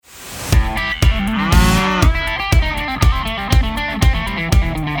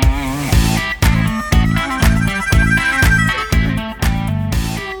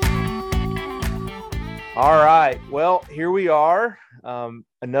Well, here we are.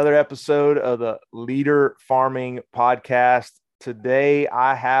 Another episode of the Leader Farming Podcast. Today,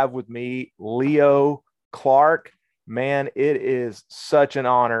 I have with me Leo Clark. Man, it is such an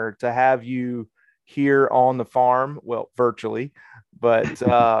honor to have you here on the farm. Well, virtually, but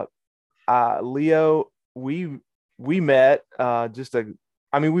Leo, we met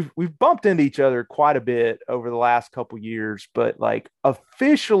we've bumped into each other quite a bit over the last couple years, but like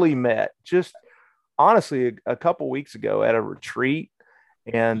officially met just honestly a couple weeks ago at a retreat,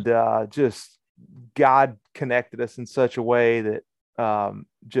 and just God connected us in such a way that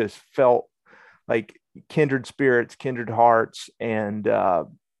just felt like kindred spirits, kindred hearts, and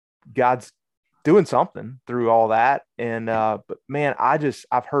God's doing something through all that. And but man,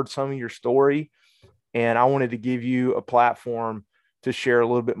 I've heard some of your story, and I wanted to give you a platform to share a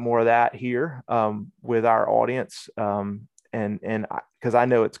little bit more of that here with our audience, and because I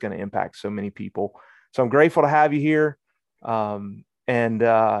know it's going to impact so many people. So I'm grateful to have you here. So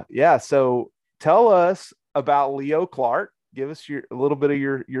tell us about Leo Clark. Give us a little bit of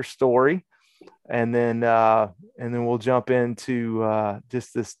your story, and then we'll jump into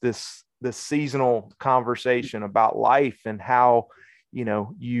just this seasonal conversation about life and how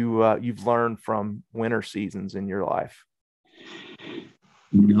you've learned from winter seasons in your life.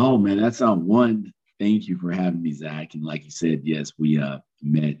 No, man, that's one. Thank you for having me, Zach. And like you said, yes, we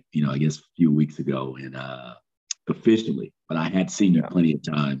met, I guess a few weeks ago, and officially, but I had seen you plenty of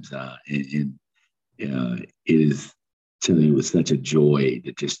times, and it was such a joy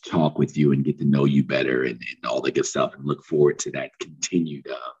to just talk with you and get to know you better, and all the good stuff, and look forward to that continued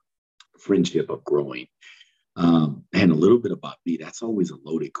friendship of growing. And a little bit about me, that's always a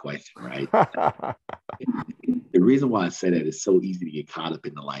loaded question, right? The reason why I say that is so easy to get caught up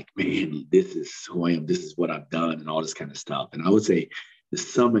in the like, man, this is who I am, this is what I've done, and all this kind of stuff. And I would say to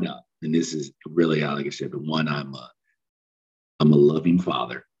sum it up, and this is really, like I said, the one, I'm a loving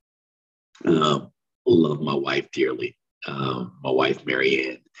father. Love my wife dearly. My wife, Mary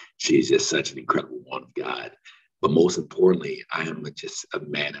Ann, she's just such an incredible one of God. But most importantly, I am just a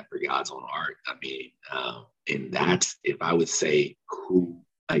man after God's own heart. I mean, and that's, if I would say who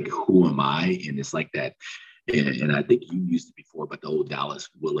am I? And it's like that. And I think you used it before, but the old Dallas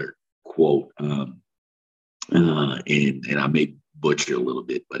Willard quote, and I may butcher a little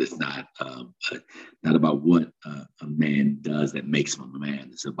bit, but it's not about what a man does that makes him a man.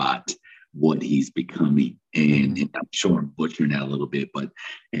 It's about what he's becoming. And I'm sure I'm butchering that a little bit, but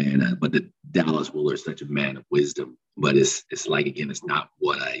the Dallas Willard is such a man of wisdom. But it's like, again, it's not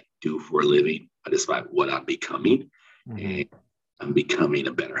what I do for a living, but it's like what I'm becoming. Mm-hmm. And I'm becoming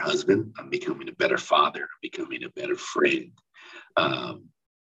a better husband. I'm becoming a better father. I'm becoming a better friend.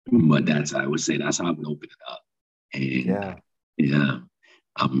 But I would say that's how I would open it up. And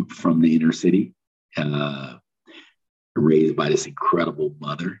I'm from the inner city, raised by this incredible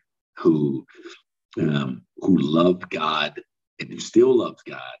mother who loved God and who still loves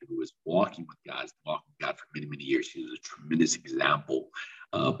God, who was walking with God for many, many years. She was a tremendous example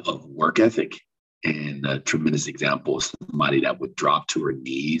of work ethic, and a tremendous example of somebody that would drop to her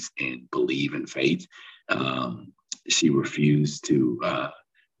knees and believe in faith. She refused to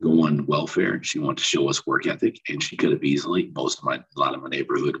go on welfare. She wanted to show us work ethic, and she could have easily. A lot of my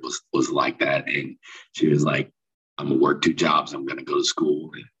neighborhood was like that, and she was like, "I'm gonna work 2 jobs. I'm gonna go to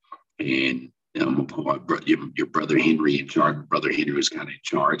school, and your brother Henry in charge." My brother Henry was kind of in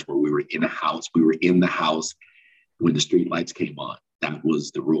charge, where we were in a house. We were in the house when the street lights came on. That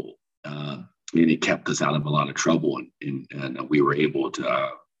was the rule. And it kept us out of a lot of trouble, and we were able to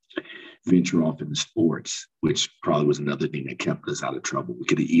venture off into sports, which probably was another thing that kept us out of trouble. We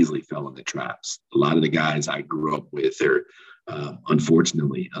could have easily fell in the traps. A lot of the guys I grew up with,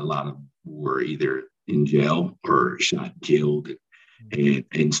 unfortunately, a lot of them were either in jail or shot and killed.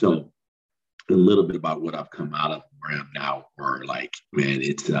 And so a little bit about what I've come out of, where I am now, or like, man,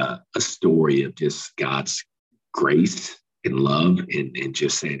 it's a story of just God's grace and love, and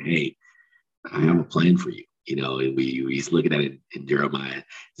just saying, hey, I have a plan for you. And he's looking at it in Jeremiah.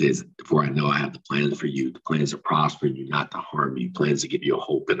 It says, "For I know I have the plans for you. The plans to prosper you, not to harm you. Plans to give you a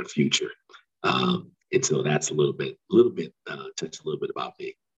hope and a future." And so that's touch a little bit about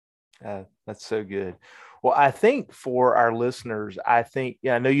me. That's so good. Well, I think for our listeners, I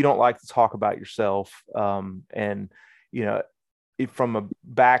know you don't like to talk about yourself, and from a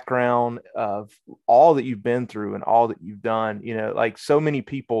background of all that you've been through and all that you've done, like so many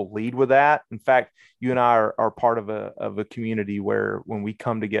people lead with that. In fact, you and I are part of a community where when we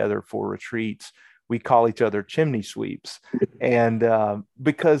come together for retreats, we call each other chimney sweeps. And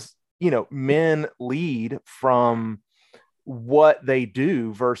because, men lead from what they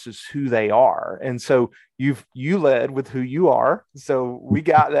do versus who they are. And so you led with who you are. So we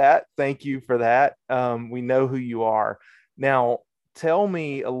got that. Thank you for that. We know who you are. Now, tell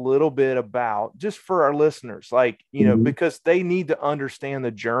me a little bit about, just for our listeners, like, you know, because they need to understand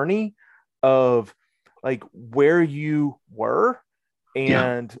the journey of like where you were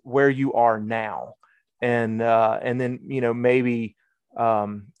and where you are now. And then, you know, maybe, you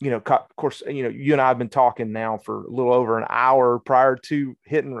know, of course, you know, you and I have been talking now for a little over an hour prior to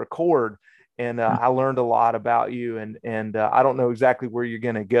hitting record. And I learned a lot about you, and I don't know exactly where you're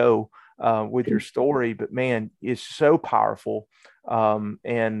going to go with your story, but man, it's so powerful.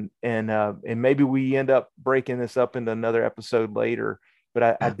 And maybe we end up breaking this up into another episode later,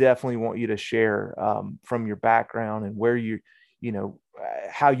 but I definitely want you to share from your background and where you know,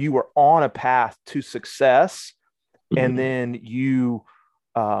 how you were on a path to success. And then you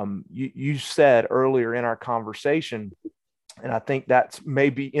said earlier in our conversation, and I think that's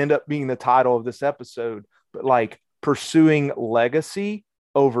maybe end up being the title of this episode, but like pursuing legacy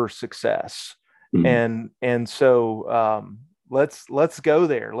over success. And so let's go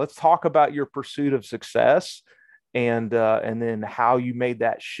there. Let's talk about your pursuit of success, and then how you made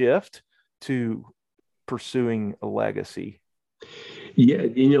that shift to pursuing a legacy. Yeah,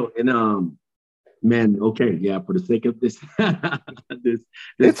 you know, and man, okay, yeah, for the sake of this, this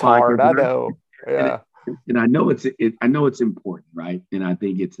it's hard, I know. Yeah. And I know I know it's important, right? And I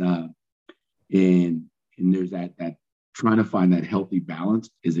think it's and there's that trying to find that healthy balance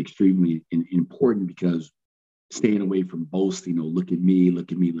is extremely important, because staying away from boasting, you know, look at me,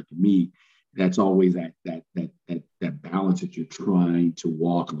 look at me, look at me. That's always that balance that you're trying to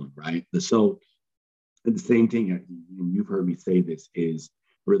walk on, right? So the same thing, and you've heard me say this, is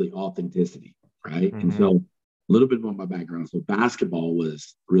really authenticity, right? And so a little bit about my background. So basketball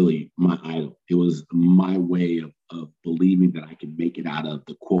was really my idol. It was my way of believing that I could make it out of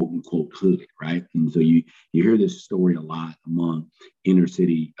the quote unquote hood, right? And so you hear this story a lot among inner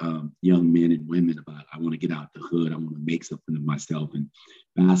city young men and women about, I want to get out the hood, I want to make something of myself. And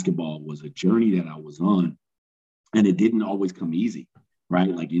basketball was a journey that I was on, and it didn't always come easy,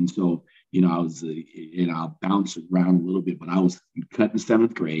 right? Like, and so, you know, I was, and I'll bounce around a little bit, but I was cut in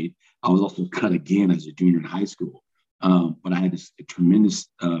 7th grade. I was also cut again as a junior in high school. But I had this tremendous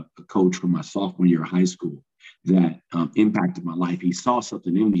coach from my sophomore year of high school that impacted my life. He saw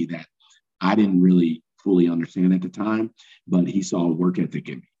something in me that I didn't really fully understand at the time, but he saw a work ethic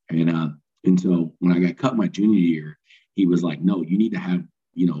in me. And so when I got cut my junior year, he was like, no, you need to have,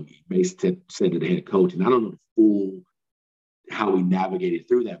 you know, he basically said to the head coach, and I don't know the full how we navigated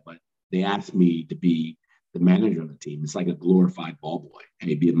through that, but they asked me to be the manager of the team. It's like a glorified ball boy.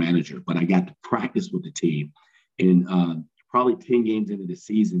 Hey, be a manager. But I got to practice with the team. And probably 10 games into the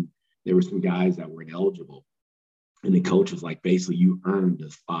season, there were some guys that weren't eligible. And the coach was like, basically, you earned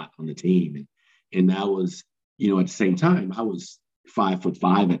a spot on the team. And that was, you know, at the same time, I was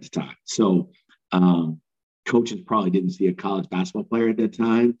 5'5" at the time. So coaches probably didn't see a college basketball player at that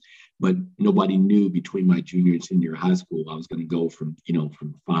time, but nobody knew between my junior and senior high school, I was going to go from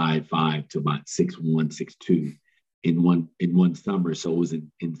 5'5" to about 6'1", 6'2" in one summer. So it was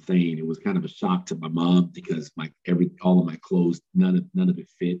insane. It was kind of a shock to my mom, because all of my clothes, none of it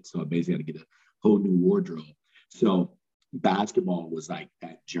fit. So I basically had to get a whole new wardrobe. So basketball was like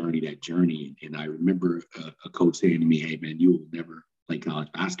that journey. And I remember a coach saying to me, hey man, you will never play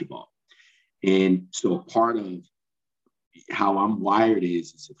college basketball. And so part of how I'm wired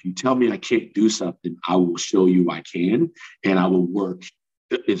is if you tell me I can't do something, I will show you I can, and I will work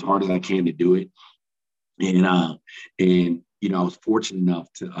as hard as I can to do it. And you know, I was fortunate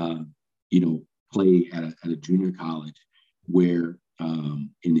enough to play at a junior college where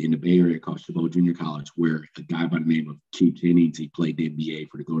in the Bay Area called Chabot Junior College, where a guy by the name of Keith Jennings, he played the NBA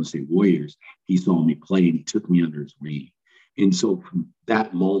for the Golden State Warriors. He saw me play and he took me under his wing. And so from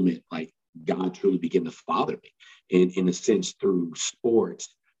that moment, like, God truly began to father me, and in a sense through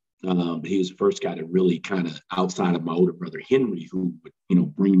sports. He was the first guy to really kind of, outside of my older brother Henry, who would, you know,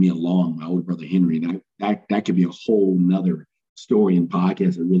 bring me along. My older brother Henry, and that could be a whole nother story and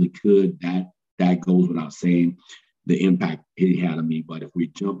podcast. It really could. That goes without saying, the impact it had on me. But if we're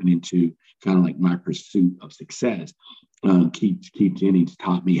jumping into kind of like my pursuit of success, Keith Jennings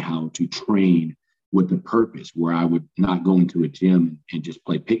taught me how to train with a purpose, where I would not go into a gym and just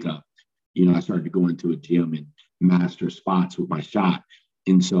play pickup. You know, I started to go into a gym and master spots with my shot.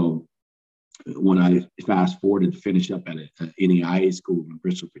 And so when I fast forwarded to finish up at a NAIA school in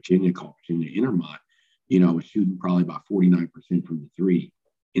Bristol, Virginia, called Virginia Intermont, you know, I was shooting probably about 49% from the three.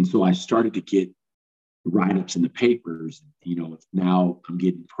 And so I started to get write-ups in the papers. You know, now I'm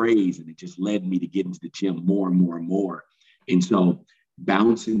getting praise, and it just led me to get into the gym more and more and more. And so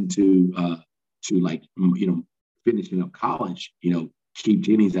bouncing to like, finishing up college, Keith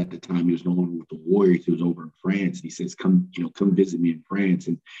Jennings at the time, he was no longer with the Warriors. He was over in France. He says, come visit me in France.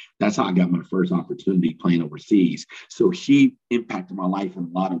 And that's how I got my first opportunity playing overseas. So he impacted my life in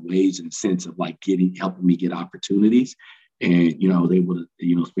a lot of ways in the sense of like helping me get opportunities. And, I was able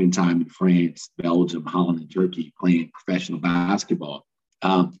to, spend time in France, Belgium, Holland, and Turkey playing professional basketball.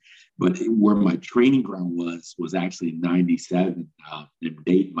 But where my training ground was actually in 97. And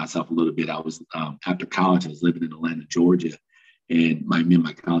dating myself a little bit, I was, after college, I was living in Atlanta, Georgia. And me and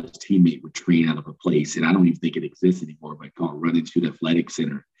my college teammate would train out of a place, and I don't even think it exists anymore, but called Run and Shoot Athletic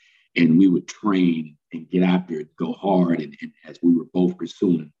Center. And we would train and get after it, go hard. And as we were both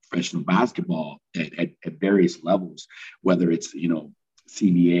pursuing professional basketball at various levels, whether it's,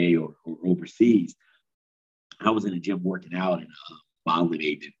 CBA or overseas, I was in the gym working out, and a modeling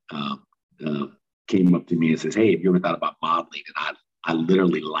agent came up to me and says, "Hey, have you ever thought about modeling?" And I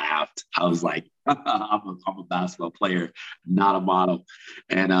literally laughed. I was like, I'm a basketball player, not a model.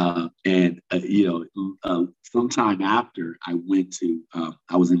 And sometime after I went to,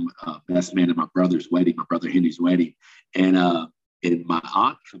 I was in best man at my brother's wedding, my brother Henry's wedding. And my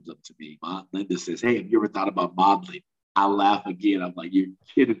aunt comes up to me, my aunt Linda says, "Hey, have you ever thought about modeling?" I laugh again. I'm like, "You're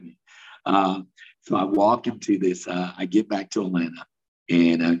kidding me." So I walk into this, I get back to Atlanta.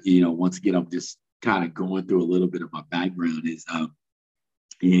 And, once again, I'm just kind of going through a little bit of my background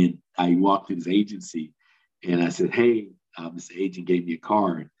and I walked through this agency and I said, "Hey, this agent gave me a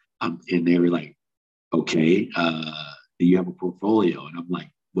card." And they were like, "Okay, do you have a portfolio?" And I'm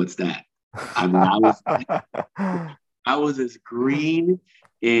like, "What's that?" I mean, I was as green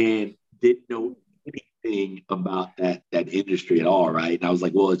and didn't know anything about that industry at all, right? And I was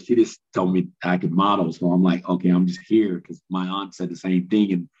like, "Well, she just told me I could model." So I'm like, "Okay, I'm just here," because my aunt said the same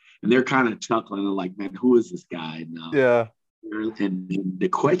thing. And they're kind of chuckling and like, "Man, who is this guy?" And, yeah. And the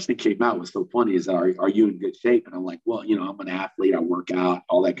question that came out was so funny is, are you in good shape? And I'm like, "Well, I'm an athlete. I work out,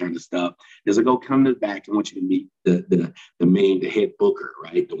 all that kind of stuff." There's like, "Oh, come to the back. I want you to meet the head booker,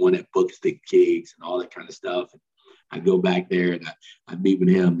 right? The one that books the gigs and all that kind of stuff." And I go back there and I meet with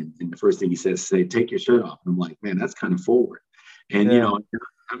him. And the first thing he says, "Take your shirt off." And I'm like, "Man, that's kind of forward." And,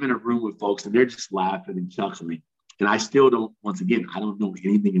 I'm in a room with folks and they're just laughing and chuckling. And I still don't, once again, I don't know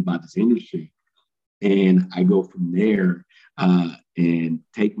anything about this industry. And I go from there and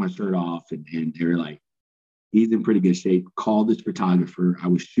take my shirt off. And they're like, "He's in pretty good shape. Call this photographer." I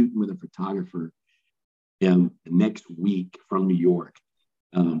was shooting with a photographer the next week from New York.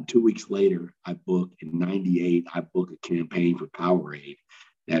 2 weeks later, in 98, I booked a campaign for Powerade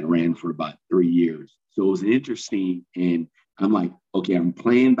that ran for about 3 years. So it was interesting. And I'm like, "Okay, I'm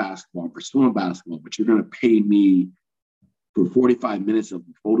playing basketball, I'm pursuing basketball, but you're going to pay me for 45 minutes of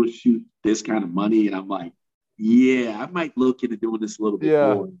a photo shoot this kind of money?" And I'm like, "Yeah, I might look into doing this a little bit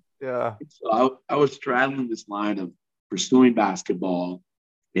more." Yeah. So I was straddling this line of pursuing basketball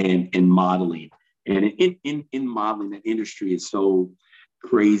and modeling. And in modeling, that industry is so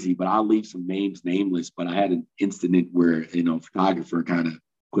crazy, but I'll leave some names nameless. But I had an incident where, a photographer kind of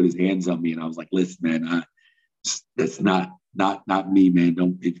put his hands on me and I was like, "Listen, man, that's not me, man.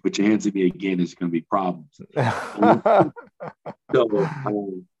 Don't put your hands on me again. There's going to be problems." So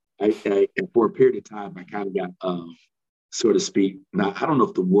I for a period of time, I kind of got, so to speak, now I don't know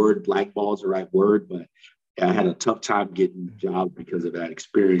if the word blackball is the right word, but I had a tough time getting jobs because of that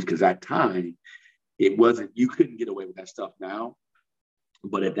experience. Because at that time, you couldn't get away with that stuff now.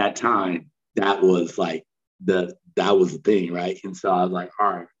 But at that time, that was like that was the thing, right? And so I was like,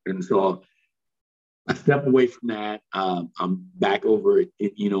 all right. And so I step away from that. I'm back over,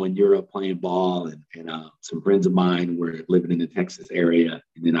 in Europe playing ball, and some friends of mine were living in the Texas area.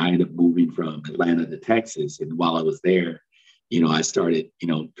 And then I ended up moving from Atlanta to Texas. And while I was there, I started,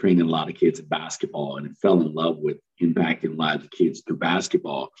 training a lot of kids in basketball and fell in love with impacting lives of kids through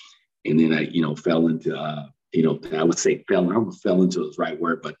basketball. And then I, fell into, I would say I almost fell into the right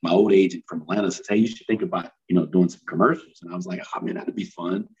word, but my old agent from Atlanta says, "Hey, you should think about, doing some commercials." And I was like, "Oh man, that'd be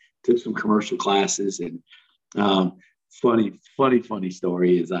fun." Took some commercial classes. And funny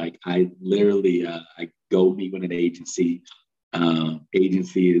story is like, I literally, I go meet with an agency.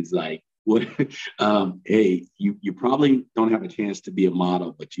 Agency is like, "What? Hey, you probably don't have a chance to be a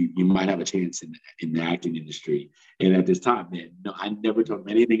model, but you might have a chance in the acting industry." And at this time, man, no, I never told them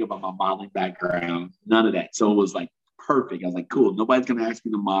anything about my modeling background, none of that. So it was like perfect. I was like, cool. Nobody's gonna ask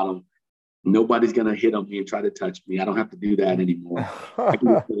me to model. Nobody's gonna hit on me and try to touch me. I don't have to do that anymore. I can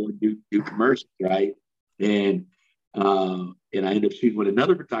just go and do commercials, right? And I end up shooting with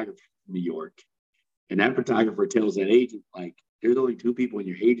another photographer from New York, and that photographer tells that agent, like, there's only two people in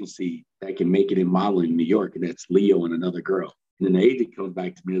your agency that can make it in modeling in New York, and that's Leo and another girl. And then the agent comes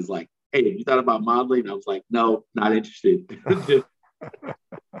back to me and is like, hey, have you thought about modeling? And I was like, no, not interested.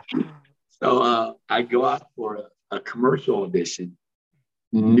 So I go out for a commercial audition,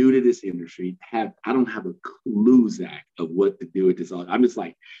 new to this industry. I don't have a clue, Zach, of what to do with this. I'm just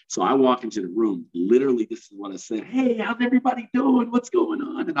like, so I walk into the room. Literally, this is what I said. Hey, how's everybody doing? What's going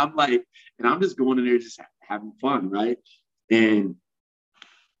on? And I'm like, and I'm just going in there just having fun, right? And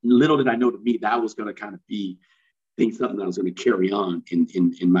little did I know, to me, that was going to kind of be something that I was going to carry on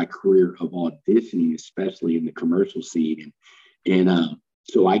in my career of auditioning, especially in the commercial scene. And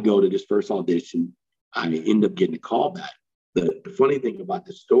so I go to this first audition. I end up getting a call back. The funny thing about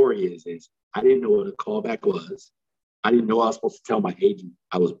the story is I didn't know what a callback was. I didn't know I was supposed to tell my agent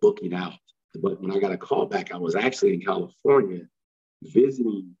I was booking out. But when I got a call back, I was actually in California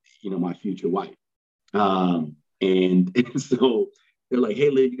visiting, my future wife. And so they're like, hey,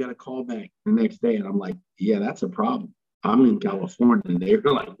 Leo, you got a call back the next day. And I'm like, yeah, that's a problem. I'm in California. And they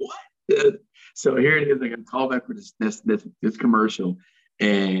were like, what? So here it is. I got a call back for this commercial.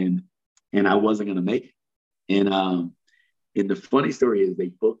 And I wasn't going to make it. And the funny story is they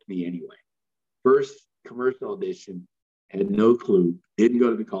booked me anyway. First commercial audition, had no clue, didn't go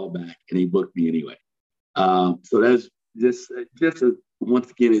to the callback, and they booked me anyway. So that's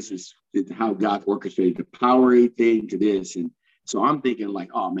once again, is how God orchestrated the Powerade thing to this. And so I'm thinking like,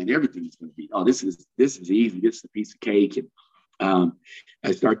 oh man, everything is going to be, this is easy. This is a piece of cake. And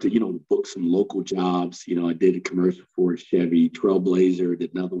I start to, book some local jobs. I did a commercial for Chevy, Trailblazer,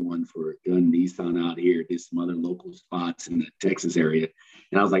 did another one for Gun Nissan out here, did some other local spots in the Texas area.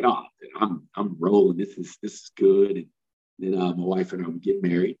 And I was like, oh, I'm rolling. This is good. And then my wife and I would get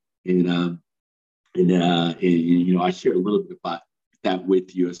married. And I shared a little bit about that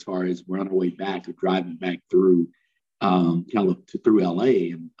with you as far as we're on our way back or driving back through through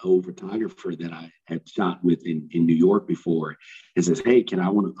LA, and a photographer that I had shot with in New York before, and says, hey,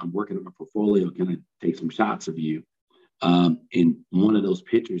 I'm working on a portfolio. Can I take some shots of you? And one of those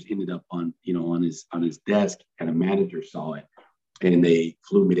pictures ended up on his desk, and a manager saw it, and they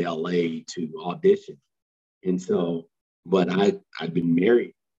flew me to LA to audition. And so, but I'd been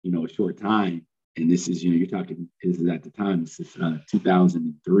married, a short time. And this is, this is at the time, this is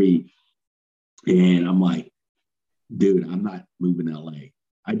 2003. And I'm like, dude, I'm not moving to LA.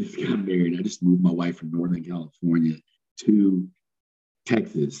 I just got married. I just moved my wife from Northern California to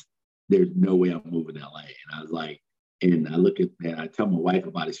Texas. There's no way I'm moving to LA. And I was like, and I tell my wife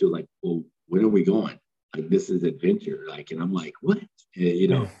about it. She was like, well, when are we going? Like, this is adventure. Like, and I'm like, what? I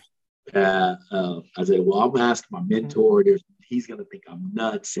said, well, I'm gonna ask my mentor. He's gonna think I'm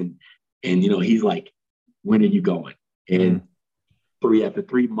nuts. And he's like, when are you going? And after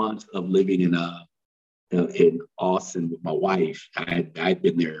 3 months of living in Austin with my wife, I'd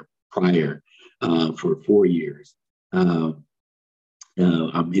been there prior for 4 years. I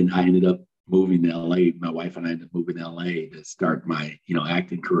ended up moving to LA. My wife and I ended up moving to LA to start my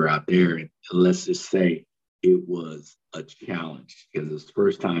acting career out there. And let's just say it was a challenge, because it was the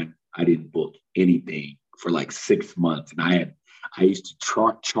first time I didn't book anything for like 6 months. And I used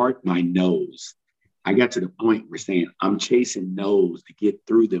to chart my no's. I got to the point where saying I'm chasing no's to get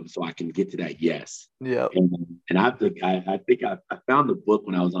through them so I can get to that yes. Yeah. And I think I found the book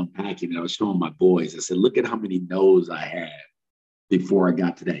when I was unpacking, and I was showing my boys. I said, look at how many no's I had before I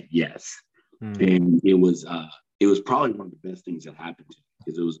got to that yes. And it was probably one of the best things that happened to me,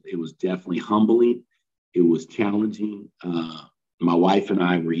 because it was definitely humbling. It was challenging. My wife and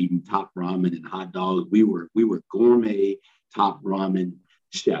I were eating top ramen and hot dogs. We were gourmet top ramen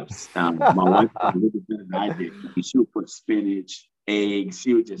chefs. My wife did a little better than I did. She would put spinach, eggs.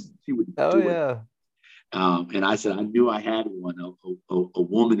 She would do it. And I said, I knew I had one, a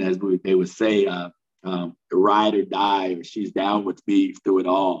woman, as they would say, ride or die, or she's down with me through it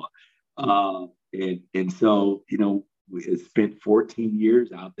all. And so, we had spent 14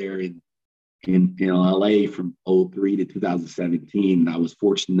 years out there in LA from 2003 to 2017. I was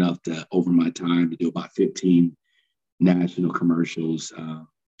fortunate enough to, over my time, to do about 15 national commercials,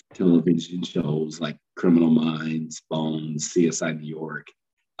 television shows like Criminal Minds, Bones, CSI New York,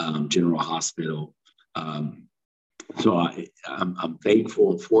 General Hospital. So I'm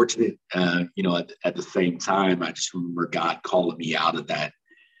thankful and fortunate. At the same time, I just remember God calling me out of that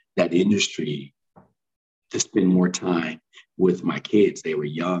industry to spend more time with my kids. They were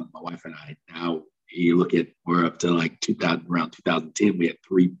young. My wife and I, now you look at, we're up to like around 2010, we had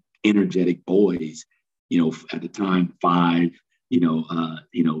 3 energetic boys, at the time, 5, 2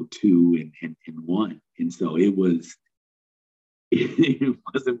 and 1. And so it wasn't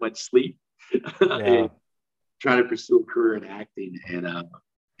much sleep. Yeah. trying to pursue a career in acting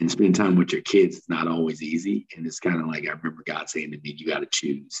and spend time with your kids is not always easy. And it's kind of like, I remember God saying to me, you got to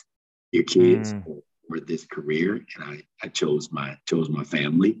choose your kids or this career. And I chose my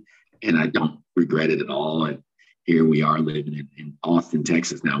family, and I don't regret it at all. And here we are living in Austin,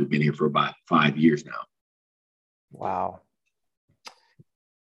 Texas now. We've been here for about 5 years now. Wow.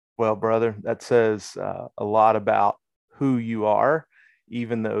 Well, brother, that says a lot about who you are,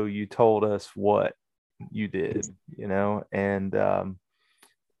 even though you told us what you did, and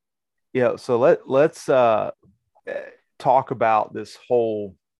so let's talk about this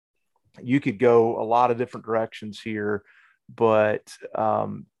whole, you could go a lot of different directions here, but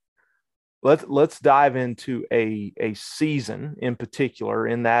let's dive into a season in particular,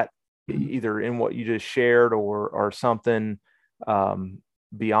 in that either in what you just shared or something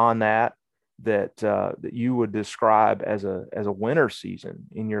beyond that you would describe as a winter season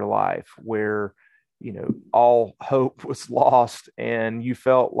in your life, where all hope was lost and you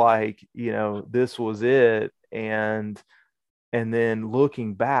felt like this was it, and then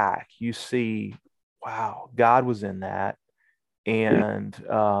looking back you see, wow, God was in that, and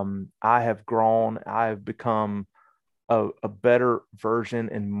I have grown, I have become a better version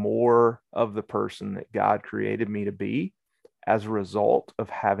and more of the person that God created me to be as a result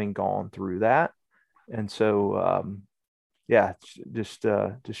of having gone through that. And so, just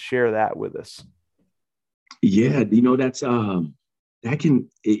share that with us. Yeah, that's that can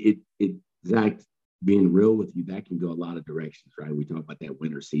Zach, being real with you, that can go a lot of directions, right? We talk about that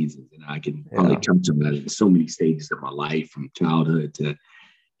winter seasons, and I can probably touch on that in so many stages of my life, from childhood to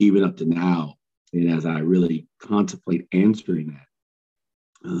even up to now. And as I really contemplate answering that,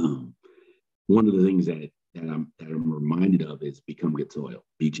 one of the things that I'm reminded of is Become Good Soil,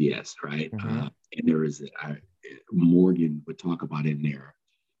 BGS, right? Mm-hmm. And there is Morgan would talk about in there,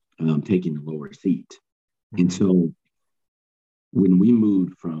 taking the lower seat. Mm-hmm. And so when we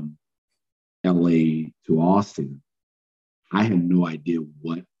moved from LA to Austin, I had no idea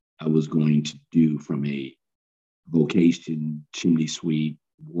what I was going to do from a vocation, chimney sweep,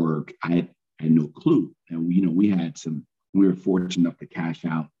 work. I had no clue. And we were fortunate enough to cash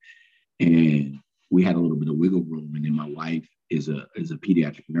out, and we had a little bit of wiggle room. And then my wife is a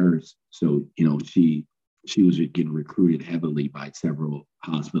pediatric nurse. So, she was getting recruited heavily by several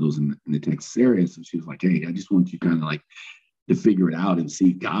hospitals in the Texas area. So she was like, hey, I just want you kind of like to figure it out and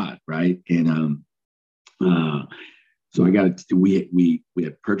see God, right? And so we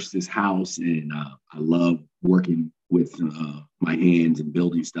had purchased this house, and I love working with my hands and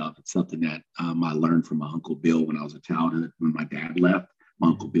building stuff. It's something that I learned from my Uncle Bill when I was a child. When my dad left, my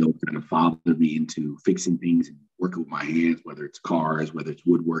Uncle Bill kind of fathered me into fixing things and working with my hands, whether it's cars, whether it's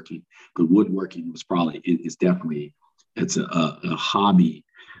woodworking. But woodworking was it's a hobby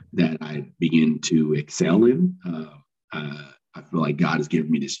that I began to excel in. I feel like God has given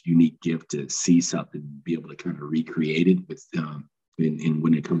me this unique gift to see something and be able to kind of recreate it with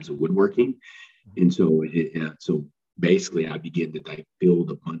when it comes to woodworking. And so so basically I began to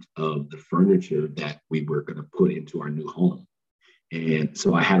build a bunch of the furniture that we were going to put into our new home. And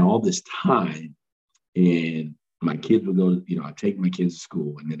so I had all this time, and my kids would go, I'd take my kids to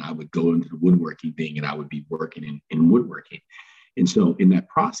school, and then I would go into the woodworking thing, and I would be working in woodworking. And so in that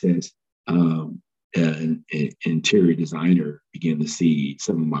process, an interior designer began to see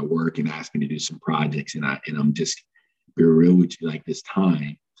some of my work and asked me to do some projects. And I'm just be real with you, like this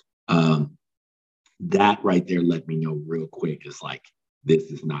time, that right there let me know real quick is like,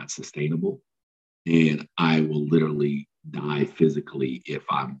 this is not sustainable. And I will literally die physically if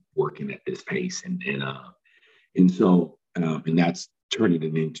I'm working at this pace. And so that's turning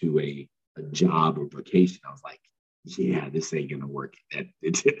it into a job or vocation. I was like, yeah, this ain't gonna work at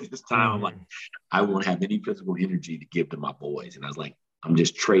this time. I'm like, I won't have any physical energy to give to my boys. And I was like, I'm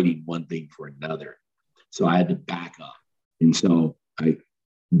just trading one thing for another. So I had to back up. And so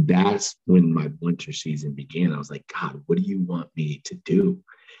that's when my winter season began. I was like, God, what do you want me to do?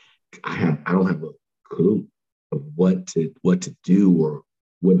 I don't have a clue of what to do or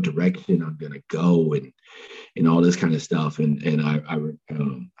what direction I'm gonna go and all this kind of stuff. And I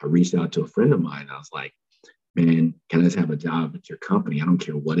reached out to a friend of mine. I was like, man, can I just have a job at your company? I don't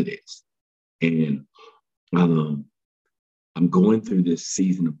care what it is. And I'm going through this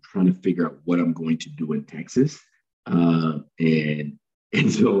season of trying to figure out what I'm going to do in Texas. And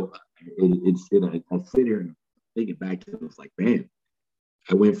so I sit here and thinking back to it. I was like, man,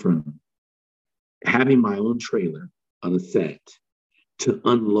 I went from having my own trailer on a set to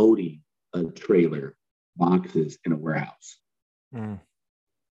unloading a trailer, boxes in a warehouse,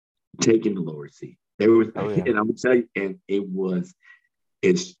 taking the lower seat. There was, and I would tell you, and it was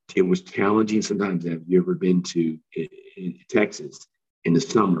it was challenging sometimes. Have you ever been to in Texas in the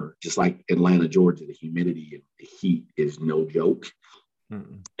summer, just like Atlanta, Georgia? The humidity and the heat is no joke.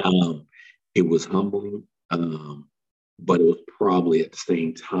 Mm-hmm. It was humbling, but it was probably at the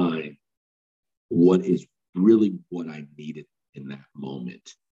same time what I needed in that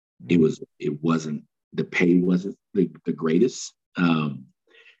moment. Mm-hmm. It wasn't the pay wasn't the greatest, and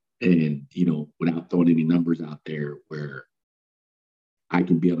without throwing any numbers out there, where I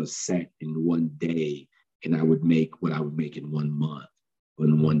can be on a set in one day and I would make what I would make in 1 month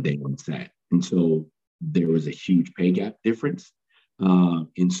in one day on set. And so there was a huge pay gap difference.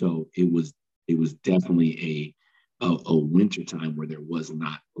 And so it was definitely a winter time where there was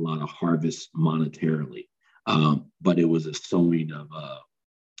not a lot of harvest monetarily. But it was a sowing of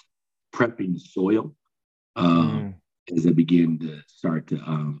prepping the soil as I began to start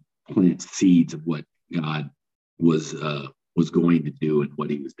to plant seeds of what God was going to do and what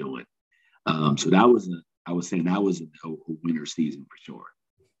he was doing. So that was I was saying that was a winter season for sure.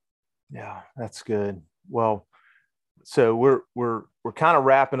 Yeah, that's good. Well, so we're kind of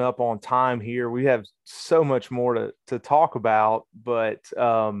wrapping up on time here. We have so much more to talk about, but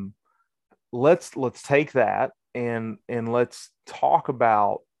let's take that and let's talk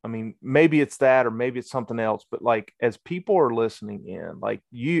about, I mean, maybe it's that or maybe it's something else, but like as people are listening in, like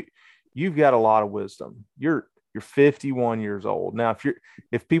you've got a lot of wisdom. You're 51 years old. Now,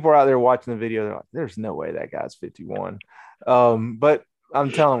 if people are out there watching the video, they're like, there's no way that guy's 51. But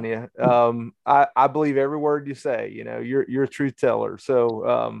I'm telling you, I believe every word you say. You're a truth teller.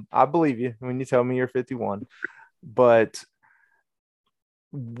 So I believe you when you tell me you're 51. But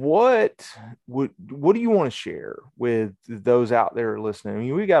what do you want to share with those out there listening? I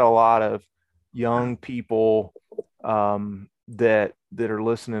mean, we got a lot of young people that are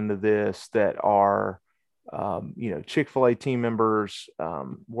listening to this that are Chick-fil-A team members,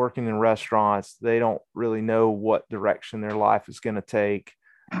 working in restaurants. They don't really know what direction their life is going to take.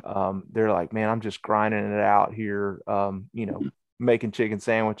 They're like, man, I'm just grinding it out here, making chicken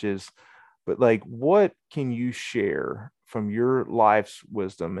sandwiches. But like, what can you share from your life's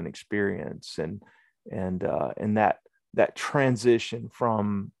wisdom and experience and that transition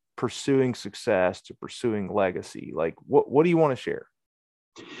from pursuing success to pursuing legacy? Like, what do you want to share?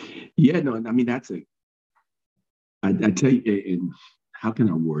 Yeah, no, I mean, I tell you, and how can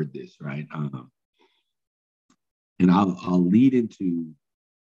I word this, right? And I'll lead into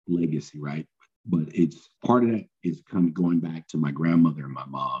legacy, right? But it's part of that is kind of going back to my grandmother and my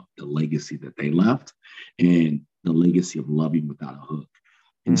mom, the legacy that they left, and the legacy of loving without a hook.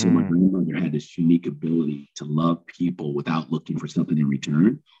 And so my grandmother had this unique ability to love people without looking for something in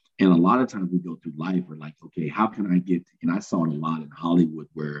return. And a lot of times we go through life, we're like, okay, how can I get? And I saw it a lot in Hollywood,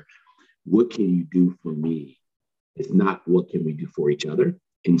 where what can you do for me? It's not what can we do for each other.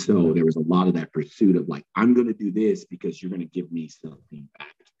 And so there was a lot of that pursuit of like, I'm going to do this because you're going to give me something back.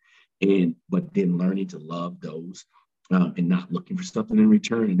 But then learning to love those and not looking for something in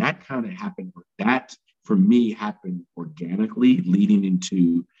return. And that kind of happened. That for me happened organically, leading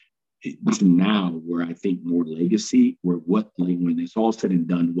into now where I think more legacy, where when it's all said and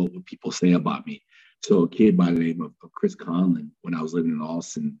done, what would people say about me? So a kid by the name of Chris Conlon, when I was living in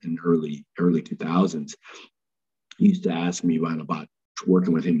Austin in early 2000s, he used to ask me about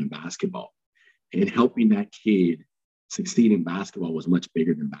working with him in basketball, and helping that kid succeed in basketball was much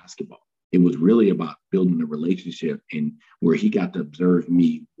bigger than basketball. It was really about building a relationship, and where he got to observe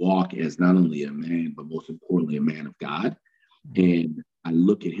me walk as not only a man, but most importantly, a man of God. And I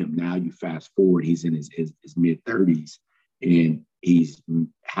look at him now, you fast forward, he's in his mid 30s, and he's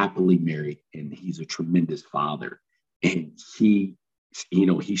happily married, and he's a tremendous father. And he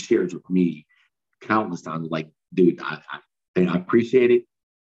shares with me countless times, like, dude, I appreciate it.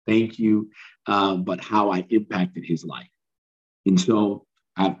 Thank you. But how I impacted his life. And so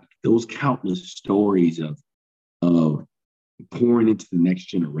those countless stories of pouring into the next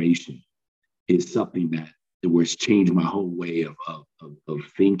generation is something that where it's changed my whole way of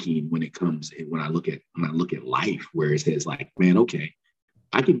thinking when I look at life, where it says like, man, okay,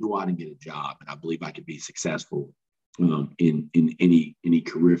 I can go out and get a job, and I believe I could be successful in any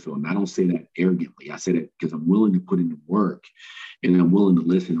career field. And I don't say that arrogantly. I say that because I'm willing to put in the work, and I'm willing to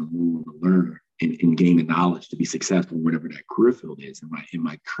listen, I'm willing to learn and gain the knowledge to be successful in whatever that career field is. In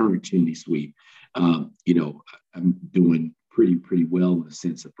my current chimney sweep, I'm doing pretty well in the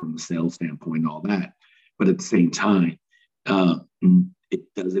sense of from the sales standpoint and all that. But at the same time, it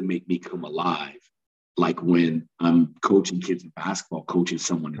doesn't make me come alive like when I'm coaching kids in basketball, coaching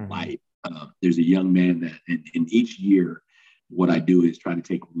someone in life. There's a young man that in each year, what I do is try to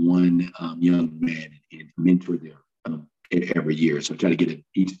take one young man and mentor them every year. So I try to get it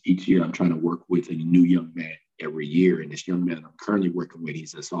each year. I'm trying to work with a new young man every year. And this young man I'm currently working with,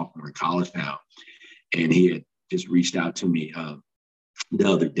 he's a sophomore in college now. And he had just reached out to me the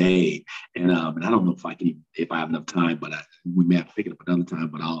other day. And I don't know if I have enough time, but we may have to pick it up another time,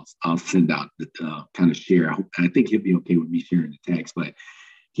 but I'll send out the kind of share. I think he'll be okay with me sharing the text, but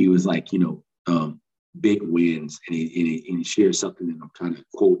he was like, big wins. And he shares something, and I'm kind of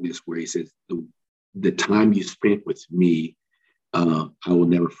quoting this, where he says, the time you spent with me, I will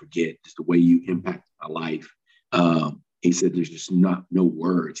never forget. Just the way you impacted my life. He said, there's just no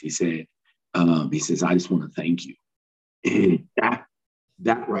words. He says, I just want to thank you. And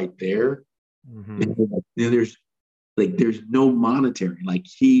that right there, there's no monetary. Like,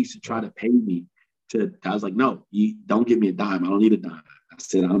 he used to try to pay me I was like, no, you don't give me a dime. I don't need a dime. I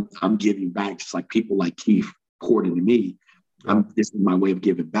said, I'm giving back, just like people like Keith poured into me. This is my way of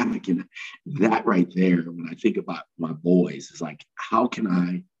giving back. And that right there, when I think about my boys, is like, how can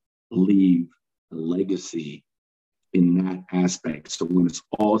I leave a legacy in that aspect? So when it's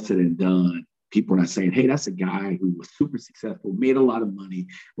all said and done, people are not saying, hey, that's a guy who was super successful, made a lot of money,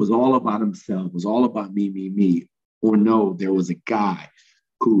 was all about himself, was all about me. Or no, there was a guy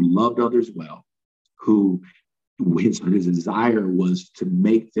who loved others well, who his desire was to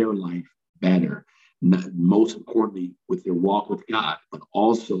make their life better, most importantly with their walk with God, but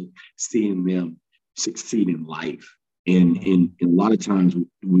also seeing them succeed in life. And a lot of times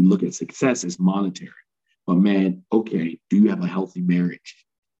we look at success as monetary. But man, okay, do you have a healthy marriage?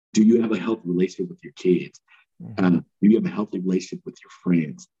 Do you have a healthy relationship with your kids? Do you have a healthy relationship with your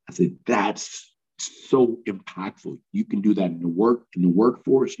friends? I said, that's so impactful. You can do that in the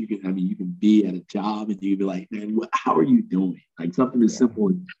workforce. You can be at a job and you can be like, man, how are you doing? Like, something as simple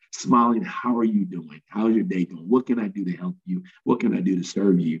as smiling. How are you doing? How's your day going? What can I do to help you? What can I do to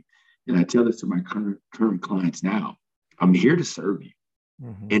serve you? And I tell this to my current clients now. I'm here to serve you.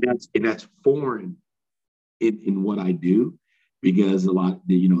 And that's foreign in what I do, because a lot,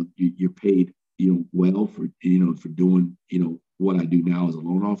 you're paid, well for doing, what I do now as a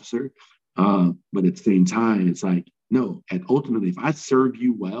loan officer. But at the same time, it's like, no, and ultimately, if I serve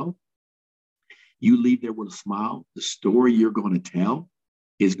you well, you leave there with a smile. The story you're going to tell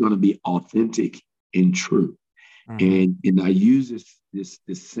is going to be authentic and true. And I use this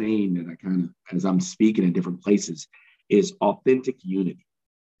saying that I kind of, as I'm speaking in different places, is authentic unity.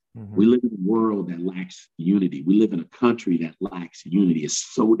 We live in a world that lacks unity. We live in a country that lacks unity.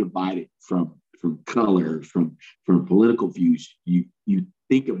 It's so divided from color, from political views. You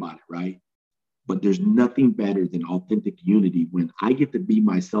think about it, right? But there's nothing better than authentic unity, when I get to be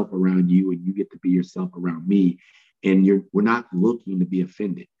myself around you and you get to be yourself around me, and we're not looking to be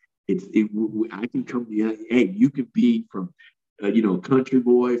offended. I can come to you, hey, you could be from country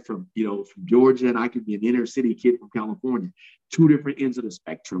boy from Georgia, and I could be an inner city kid from California. Two different ends of the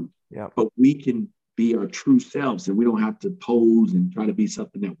spectrum. Yeah. But we can be our true selves, and we don't have to pose and try to be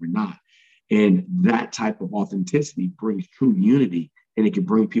something that we're not. And that type of authenticity brings true unity, and it can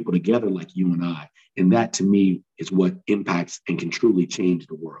bring people together like you and I. And that, to me, is what impacts and can truly change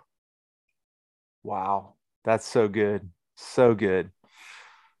the world. Wow. That's so good. So good.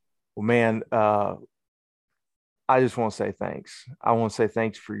 Well, man, I just want to say thanks. I want to say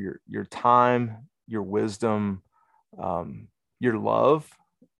thanks for your time, your wisdom, your love.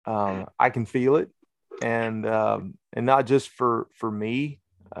 I can feel it. And not just for me,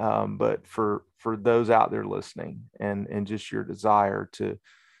 but for those out there listening, and just your desire to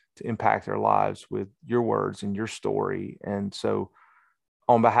impact their lives with your words and your story. And so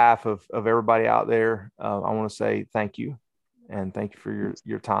on behalf of everybody out there, I want to say thank you, and thank you for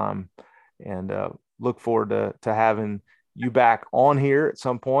your time, and look forward to having you back on here at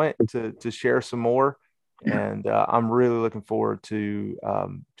some point to share some more. And I'm really looking forward to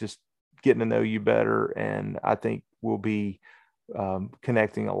just getting to know you better. And I think we'll be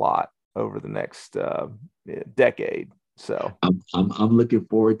connecting a lot over the next decade. So I'm looking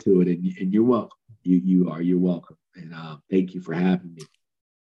forward to it, and you're welcome. You're welcome. And thank you for having me.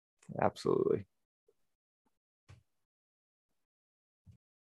 Absolutely.